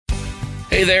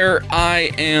Hey there,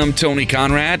 I am Tony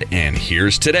Conrad, and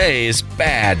here's today's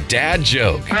Bad Dad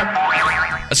Joke.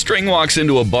 A string walks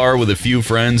into a bar with a few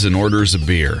friends and orders a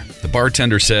beer. The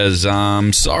bartender says,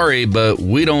 sorry, but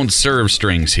we don't serve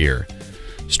strings here.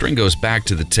 String goes back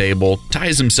to the table,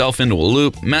 ties himself into a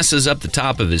loop, messes up the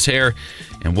top of his hair,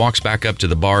 and walks back up to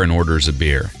the bar and orders a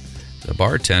beer. The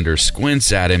bartender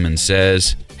squints at him and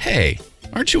says, "Hey,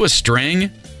 aren't you a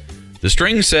string?" The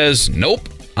string says, "Nope,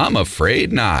 I'm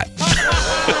afraid not."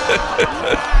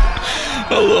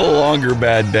 A little longer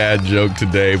Bad Dad joke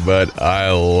today, but I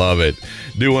love it.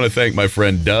 Do want to thank my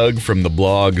friend Doug from the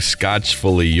blog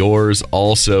Scotchfully Yours.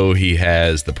 Also, he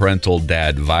has the Parental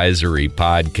Dadvisory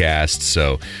podcast,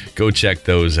 so go check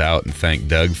those out and thank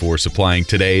Doug for supplying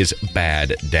today's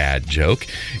Bad Dad joke.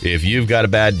 If you've got a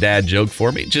bad dad joke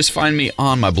for me, just find me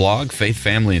on my blog,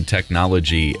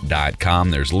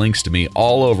 faithfamilyandtechnology.com. There's links to me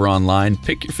all over online.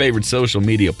 Pick your favorite social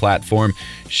media platform.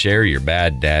 Share your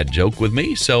bad dad joke with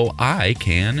me so I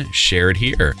can share it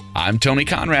here. I'm Tony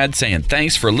Conrad saying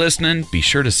thanks for listening. Be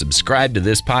sure to subscribe to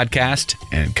this podcast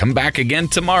and come back again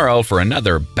tomorrow for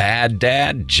another Bad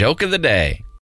Dad Joke of the Day.